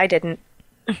out. I didn't.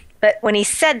 But when he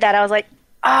said that, I was like,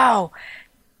 oh,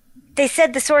 they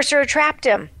said the sorcerer trapped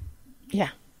him Yeah.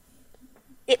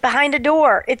 behind a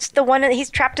door. It's the one that he's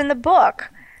trapped in the book.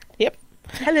 Yep.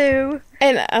 Hello.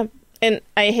 And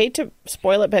I hate to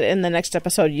spoil it, but in the next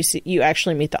episode, you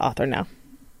actually meet the author now.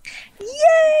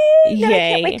 Yay! Now I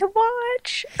Yay. can't wait to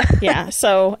watch. Yeah.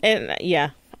 So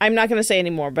I'm not going to say any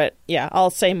more, but yeah, I'll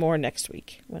say more next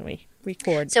week when we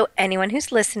record. So anyone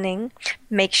who's listening,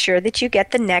 make sure that you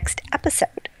get the next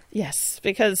episode. Yes,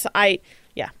 because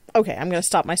okay, I'm going to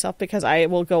stop myself because I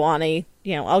will go on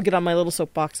I'll get on my little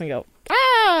soapbox and go,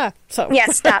 ah! So Yeah,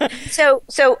 stop.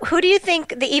 So who do you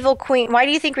think the evil queen, why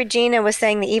do you think Regina was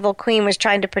saying the evil queen was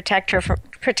trying to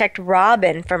protect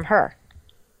Robin from her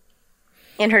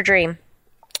in her dream?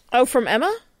 Oh, from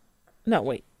Emma? No,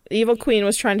 wait. The evil queen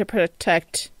was trying to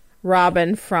protect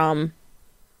Robin from...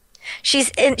 She's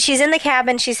in the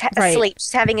cabin, she's Right. asleep,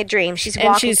 she's having a dream, she's And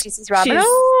walking, she's- she sees Robin, she's-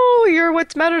 oh, you're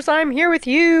what matters, I'm here with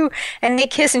you. And they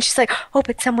kiss and she's like, oh,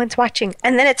 but someone's watching.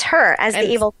 And then it's her as the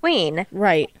evil queen.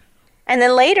 Right. And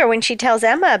then later, when she tells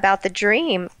Emma about the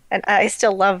dream, and I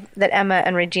still love that Emma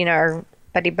and Regina are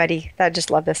buddy. I just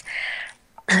love this.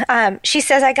 She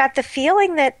says, I got the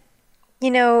feeling that,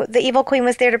 the evil queen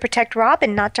was there to protect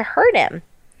Robin, not to hurt him.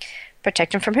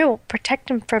 Protect him from who?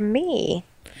 Protect him from me.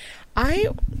 I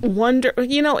wonder,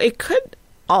 it could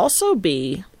also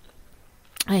be,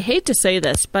 I hate to say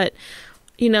this, but,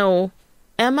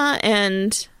 Emma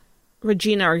and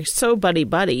Regina are so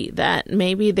buddy-buddy that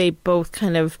maybe they both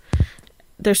kind of,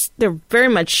 they're very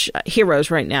much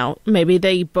heroes right now. Maybe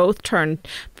they both turn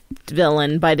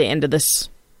villain by the end of this.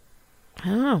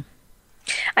 I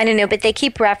don't know, but they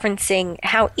keep referencing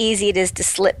how easy it is to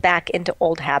slip back into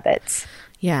old habits.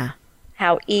 Yeah.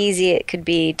 How easy it could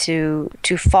be to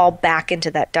fall back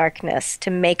into that darkness, to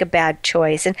make a bad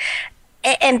choice.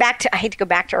 And back to, I hate to go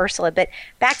back to Ursula, but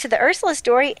back to the Ursula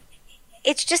story,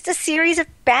 it's just a series of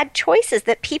bad choices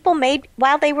that people made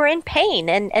while they were in pain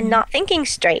and not thinking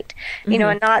straight, you know,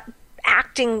 and not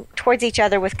acting towards each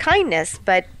other with kindness,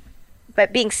 but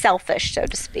being selfish, so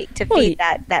to speak, to feed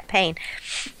that pain.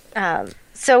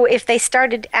 So if they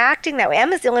started acting that way,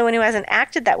 Emma's the only one who hasn't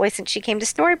acted that way since she came to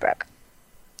Storybrooke.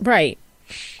 Right.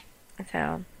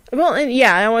 So. Well, and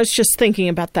yeah, I was just thinking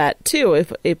about that too.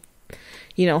 If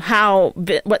you know,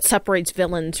 what separates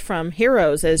villains from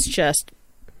heroes is just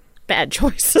bad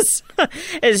choices.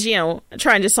 Is, you know,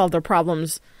 trying to solve their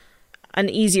problems an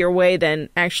easier way than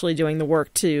actually doing the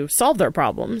work to solve their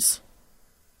problems.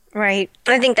 Right.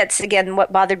 I think that's, again,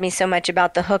 what bothered me so much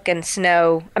about the Hook and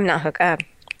Snow. I'm not Hook.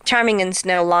 Charming and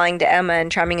Snow lying to Emma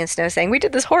and Charming and Snow saying, we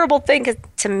did this horrible thing. 'Cause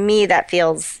to me, that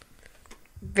feels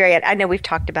very, I know we've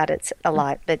talked about it a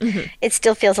lot, but it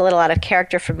still feels a little out of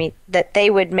character for me that they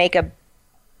would make a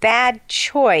bad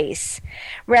choice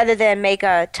rather than make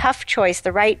a tough choice,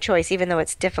 the right choice, even though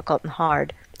it's difficult and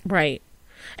hard. Right.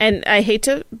 And I hate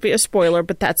to be a spoiler,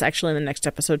 but that's actually in the next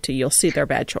episode too. You'll see their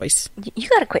bad choice. You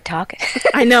got to quit talking.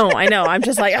 I know. I'm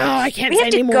just like, I can't say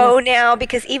anymore. We have to go now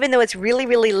because even though it's really,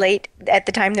 really late at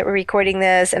the time that we're recording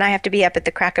this, and I have to be up at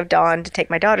the crack of dawn to take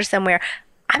my daughter somewhere,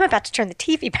 I'm about to turn the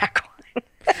TV back on.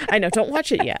 I know. Don't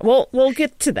watch it yet. We'll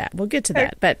get to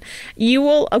that. But you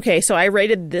will. Okay. So I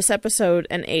rated this episode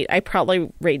an 8. I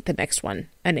probably rate the next one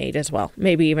an 8 as well.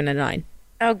 Maybe even a 9.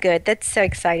 Oh, good. That's so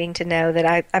exciting to know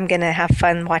that I'm going to have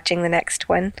fun watching the next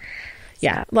one.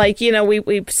 Yeah. Like, you know,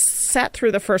 we've sat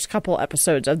through the first couple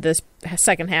episodes of this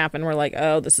second half and we're like,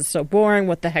 oh, this is so boring.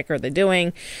 What the heck are they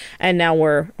doing? And now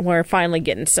we're finally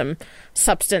getting some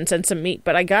substance and some meat.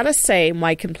 But I gotta say,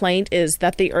 my complaint is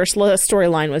that the Ursula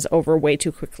storyline was over way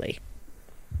too quickly.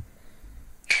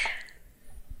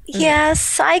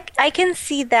 Yes, I can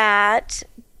see that.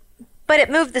 But it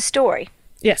moved the story.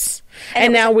 Yes.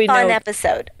 And now we know. Fun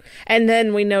episode. And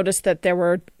then we noticed that there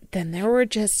were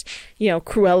just, you know,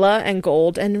 Cruella and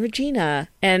Gold and Regina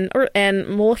and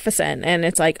Maleficent, and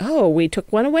it's like, oh, we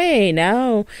took one away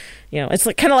now. You know, it's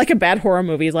like kind of like a bad horror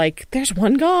movie. Like, there's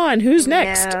one gone. Who's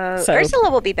next? No. So, Ursula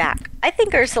will be back. I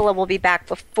think Ursula will be back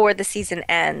before the season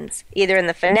ends, either in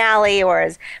the finale or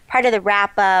as part of the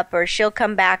wrap up, or she'll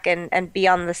come back and be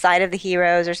on the side of the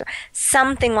heroes, or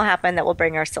something will happen that will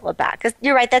bring Ursula back. 'Cause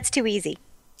you're right, that's too easy.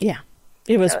 Yeah,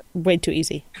 it was way too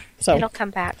easy. So it'll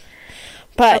come back.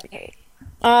 But okay.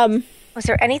 Was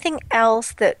there anything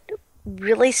else that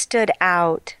really stood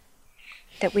out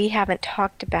that we haven't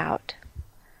talked about?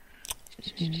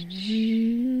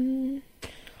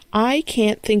 I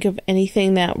can't think of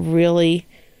anything that really.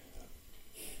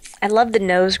 I love the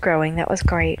nose growing. That was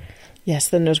great. Yes,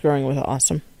 the nose growing was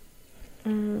awesome.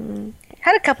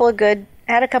 Had a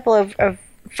couple of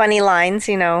funny lines.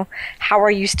 You know, how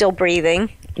are you still breathing?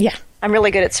 Yeah. I'm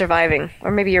really good at surviving. Or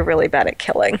maybe you're really bad at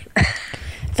killing.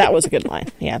 That was a good line,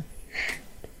 yeah.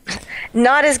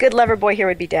 Not as good Loverboy here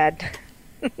would be dead.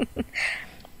 And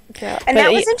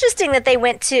that was interesting that they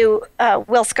went to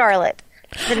Will Scarlet,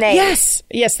 the name. Yes,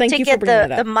 thank you for bringing that up.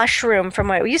 To get the mushroom from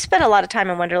what you spent a lot of time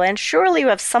in Wonderland. Surely you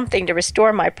have something to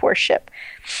restore my poor ship,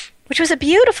 which was a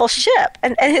beautiful ship.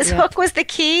 And his hook was the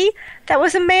key. That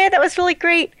was amazing. That was really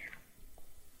great.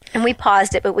 And we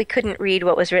paused it, but we couldn't read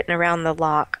what was written around the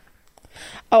lock.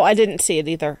 Oh, I didn't see it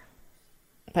either.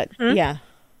 But yeah.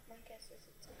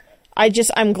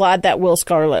 I'm glad that Will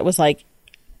Scarlet was like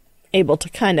able to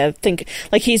kind of think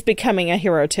like he's becoming a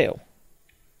hero too.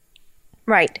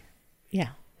 Right. Yeah.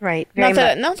 Right. Not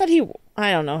that he,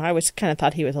 I don't know. I was kind of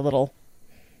thought he was a little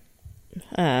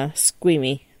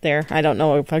squeamy there. I don't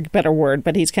know if a better word,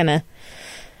 but he's kind of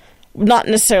not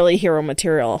necessarily hero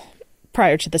material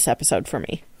prior to this episode for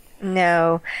me.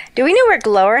 No. Do we know where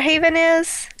Glowerhaven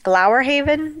is?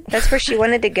 Glowerhaven? That's where she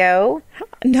wanted to go?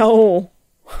 No.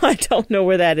 I don't know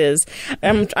where that is.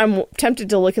 I'm tempted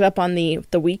to look it up on the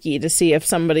wiki to see if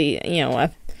somebody, you know,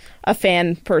 a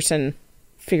fan person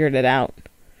figured it out.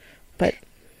 But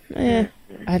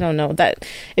I don't know that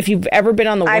if you've ever been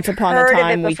on the Once Upon a Time I've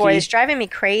heard of it before. wiki. It's driving me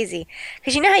crazy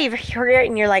because you know how you've heard it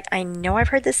and you're like, I know I've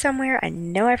heard this somewhere. I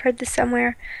know I've heard this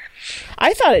somewhere.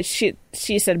 I thought she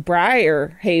said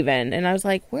Briarhaven, and I was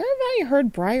like, where have I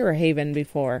heard Briarhaven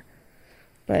before?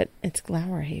 But it's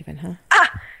Glowerhaven, huh?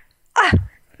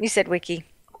 You said wiki.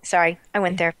 Sorry, I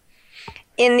went there.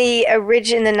 In the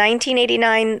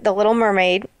 1989 The Little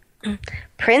Mermaid,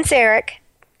 Prince Eric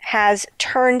has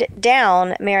turned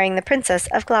down marrying the Princess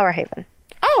of Glowerhaven.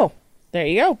 Oh, there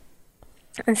you go.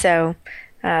 And so,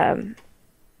 I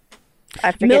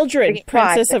forget, Mildred,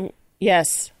 Princess why, of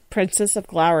Yes, Princess of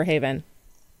Glowerhaven.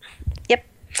 Yep.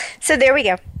 So there we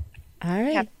go. All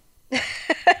right. Yep.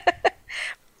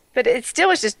 But it still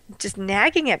was just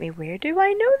nagging at me. Where do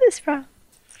I know this from?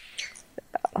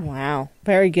 Wow,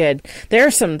 very good. There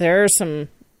are some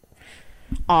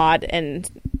odd and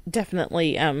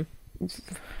definitely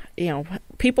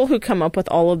people who come up with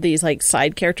all of these like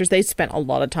side characters. They spent a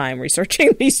lot of time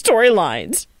researching these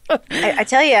storylines. I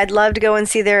tell you, I'd love to go and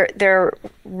see their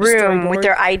room with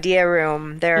their idea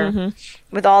room,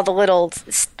 with all the little,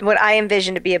 what I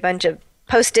envision to be a bunch of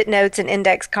Post-it notes and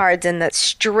index cards and that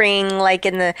string, like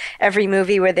in every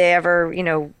movie where they ever,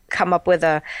 come up with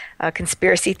a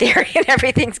conspiracy theory and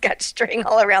everything's got string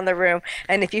all around the room.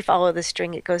 And if you follow the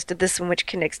string, it goes to this one, which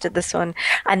connects to this one.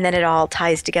 And then it all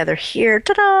ties together here.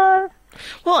 Ta-da!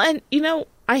 Well, and,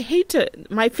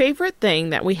 my favorite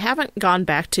thing that we haven't gone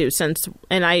back to since,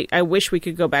 and I wish we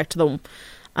could go back to the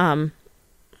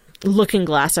Looking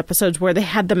Glass episodes where they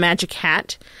had the magic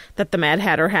hat that the Mad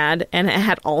Hatter had, and it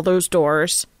had all those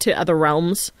doors to other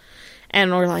realms.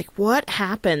 And we're like, what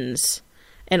happens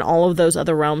in all of those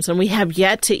other realms? And we have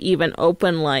yet to even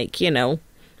open, a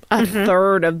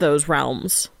third of those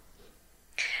realms.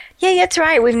 Yeah, that's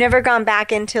right. We've never gone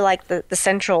back into the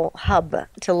central hub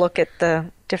to look at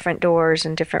the different doors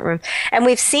and different rooms. And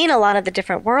we've seen a lot of the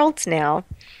different worlds now,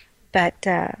 but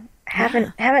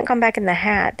haven't gone back in the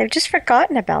hat. They've just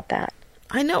forgotten about that.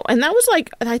 I know. And that was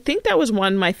I think that was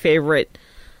one of my favorite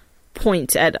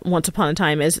points at Once Upon a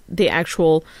Time is the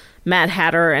actual Mad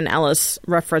Hatter and Alice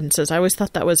references. I always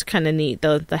thought that was kind of neat,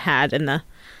 the hat and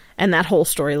that whole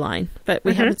storyline. But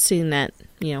we haven't seen that,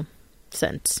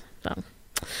 since. So,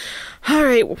 all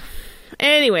right.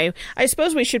 Anyway, I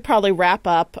suppose we should probably wrap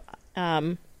up.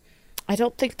 I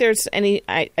don't think there's any...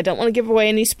 I don't want to give away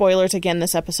any spoilers again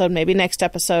this episode, maybe next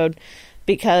episode,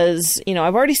 because,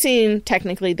 I've already seen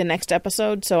technically the next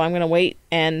episode, so I'm going to wait,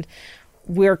 and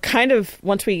we're kind of...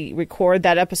 Once we record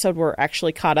that episode, we're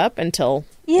actually caught up until...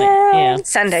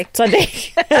 Sunday.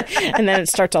 And then it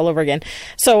starts all over again.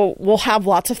 So we'll have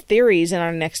lots of theories in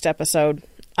our next episode.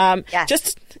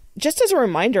 Yes. Just as a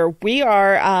reminder, we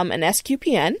are an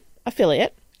SQPN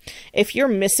affiliate. If you're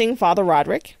missing Father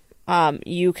Roderick...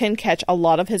 you can catch a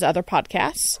lot of his other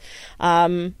podcasts.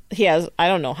 He has, I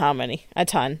don't know how many, a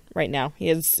ton right now.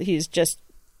 He's just,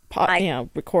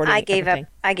 recording.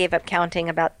 I gave up counting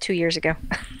about 2 years ago.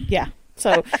 Yeah.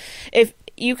 So if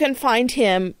you can find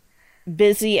him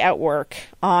busy at work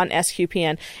on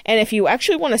SQPN, and if you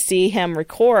actually want to see him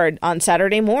record on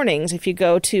Saturday mornings, if you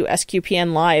go to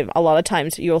SQPN Live, a lot of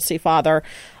times you'll see Father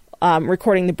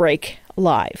recording the break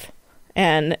live.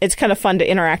 And it's kind of fun to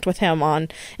interact with him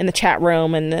in the chat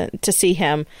room and to see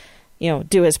him,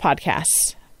 do his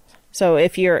podcasts. So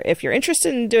if you're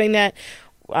interested in doing that,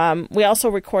 we also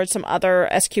record some other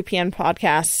SQPN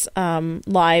podcasts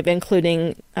live,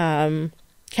 including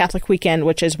Catholic Weekend,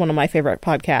 which is one of my favorite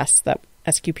podcasts that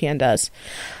SQPN does.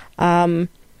 Other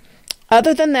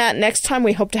than that, next time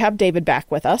we hope to have David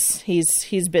back with us.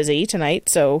 He's busy tonight,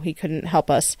 so he couldn't help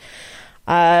us.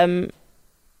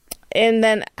 And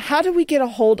then how do we get a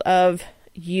hold of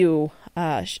you,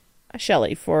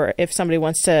 Shelley, for if somebody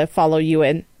wants to follow you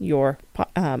in your,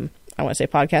 I want to say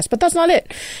podcast, but that's not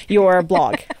it, your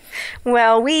blog?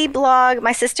 Well, we blog,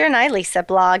 my sister and I, Lisa,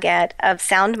 blog at Of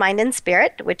Sound Mind and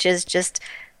Spirit, which is just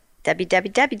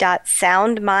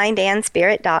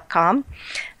www.soundmindandspirit.com.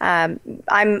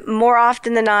 I'm more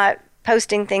often than not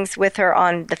posting things with her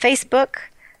on the Facebook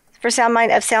for Sound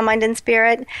Mind and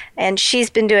Spirit, and she's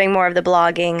been doing more of the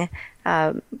blogging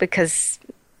because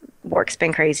work's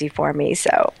been crazy for me.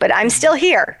 So, but I'm still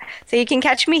here, so you can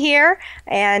catch me here,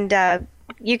 and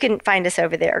you can find us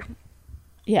over there.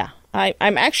 Yeah,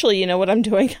 I'm actually, you know what I'm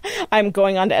doing? I'm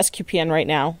going on to SQPN right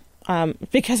now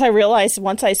because I realized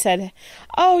once I said,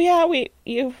 "Oh yeah, we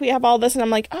have all this," and I'm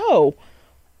like, "Oh,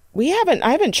 I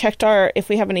haven't checked if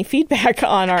we have any feedback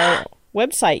on our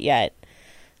website yet."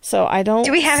 So I don't...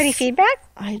 Do we have any feedback?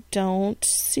 I don't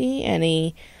see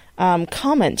any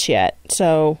comments yet.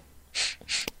 So,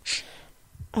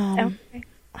 okay.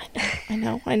 I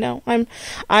know.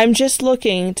 I'm just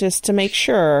looking just to make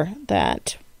sure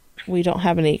that we don't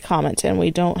have any comments, and we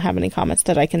don't have any comments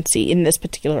that I can see in this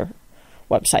particular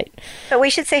website. But we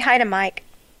should say hi to Mike.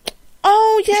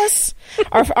 Oh, yes.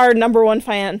 our number one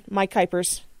fan, Mike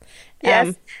Kuipers.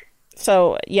 Yes.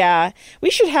 So, yeah, we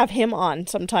should have him on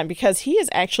sometime because he is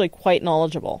actually quite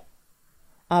knowledgeable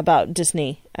about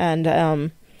Disney and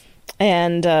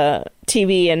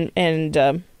TV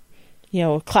and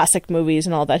classic movies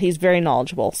and all that. He's very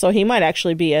knowledgeable, so he might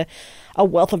actually be a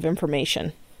wealth of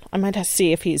information. I might have to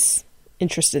see if he's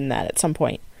interested in that at some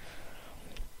point.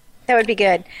 That would be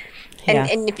good. Yeah.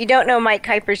 And if you don't know Mike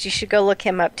Kuipers, you should go look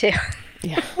him up too.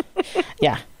 Yeah.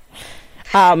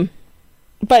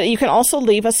 But you can also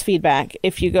leave us feedback.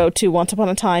 If you go to Once Upon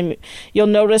a Time, you'll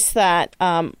notice that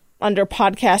under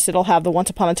podcast, it'll have the Once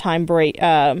Upon a Time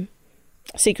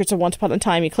Secrets of Once Upon a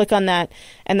Time. You click on that,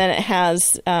 and then it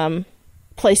has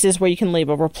places where you can leave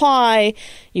a reply,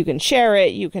 you can share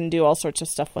it, you can do all sorts of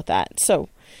stuff with that. So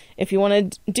if you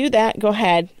want to do that, go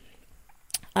ahead.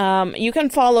 You can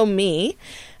follow me.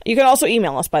 You can also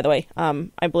email us, by the way.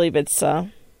 I believe it's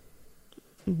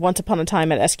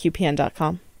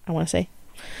onceuponatime@sqpn.com, I want to say.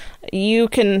 You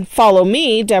can follow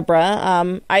me,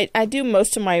 Deborah. I do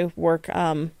most of my work.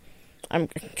 I'm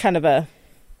kind of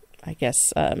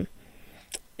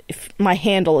if my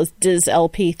handle is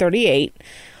DizLP38,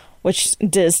 which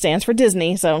Diz stands for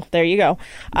Disney, so there you go.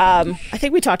 I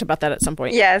think we talked about that at some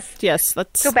point. Yes.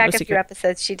 Let's go back a few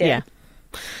episodes. She did. Yeah.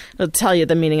 I'll tell you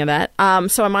the meaning of that.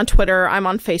 So I'm on Twitter. I'm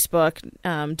on Facebook.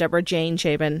 Deborah Jane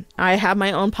Chabin. I have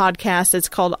my own podcast. It's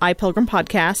called iPilgrim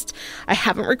Podcast. I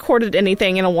haven't recorded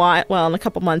anything in a while. Well, in a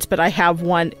couple months, but I have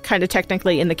one kind of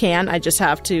technically in the can. I just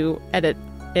have to edit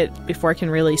it before I can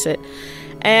release it.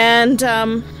 And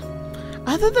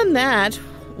other than that,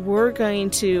 we're going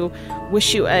to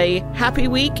wish you a happy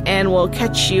week, and we'll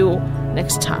catch you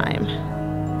next time.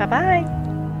 Bye-bye.